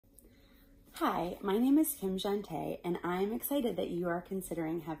Hi, my name is Kim Jante, and I'm excited that you are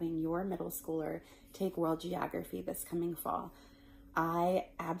considering having your middle schooler take world geography this coming fall. I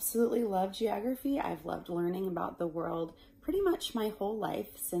absolutely love geography. I've loved learning about the world pretty much my whole life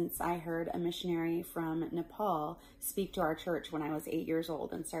since I heard a missionary from Nepal speak to our church when I was 8 years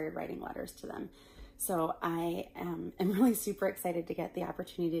old and started writing letters to them. So I am really super excited to get the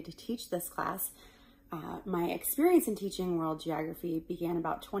opportunity to teach this class. My experience in teaching world geography began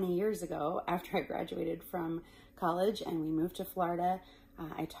about 20 years ago after I graduated from college and we moved to Florida.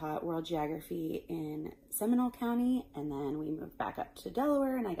 I taught world geography in Seminole County, and then we moved back up to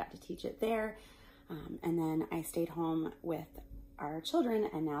Delaware and I got to teach it there. And then I stayed home with our children,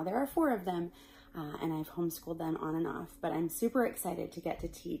 and now there are 4 of them, and I've homeschooled them on and off. But I'm super excited to get to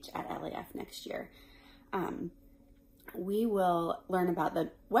teach at LAF next year. We will learn about the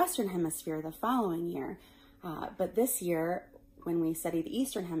Western Hemisphere the following year, but this year, when we study the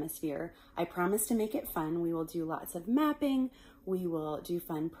Eastern Hemisphere, I promise to make it fun. We will do lots of mapping. We will do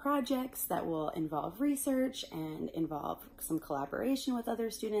fun projects that will involve research and involve some collaboration with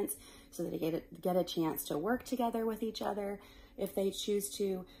other students so that they get a chance to work together with each other. If they choose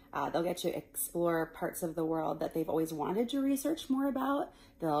to, they'll get to explore parts of the world that they've always wanted to research more about.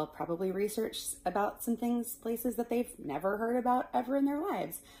 They'll probably research about some places that they've never heard about ever in their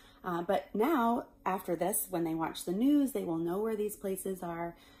lives. But now, after this, when they watch the news, they will know where these places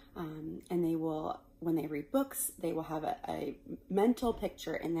are, and they will, when they read books, they will have a mental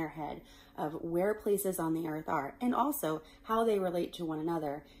picture in their head of where places on the earth are, and also how they relate to one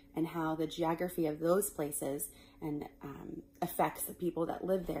another, and how the geography of those places and affects the people that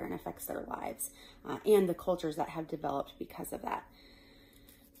live there and affects their lives, and the cultures that have developed because of that.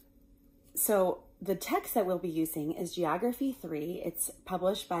 So the text that we'll be using is Geography 3. It's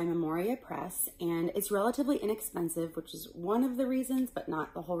published by Memoria Press, and it's relatively inexpensive, which is one of the reasons, but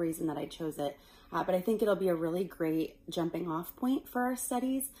not the whole reason that I chose it. But I think it'll be a really great jumping off point for our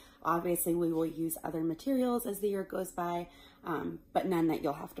studies. Obviously, we will use other materials as the year goes by, but none that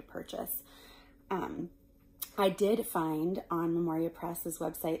you'll have to purchase. I did find on Memoria Press's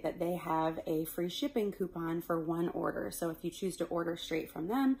website that they have a free shipping coupon for 1 order. So if you choose to order straight from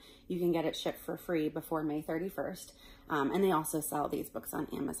them, you can get it shipped for free before May 31st. And they also sell these books on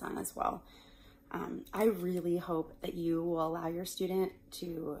Amazon as well. I really hope that you will allow your student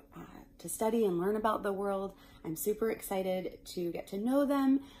to study and learn about the world. I'm super excited to get to know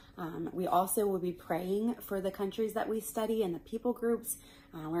them. We also will be praying for the countries that we study and the people groups,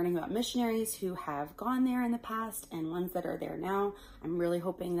 learning about missionaries who have gone there in the past and ones that are there now. I'm really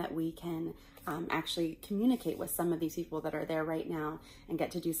hoping that we can actually communicate with some of these people that are there right now and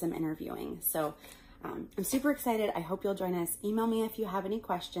get to do some interviewing. So I'm super excited. I hope you'll join us. Email me if you have any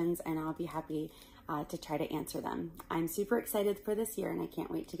questions, and I'll be happy to try to answer them. I'm super excited for this year, and I can't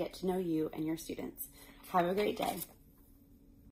wait to get to know you and your students. Have a great day.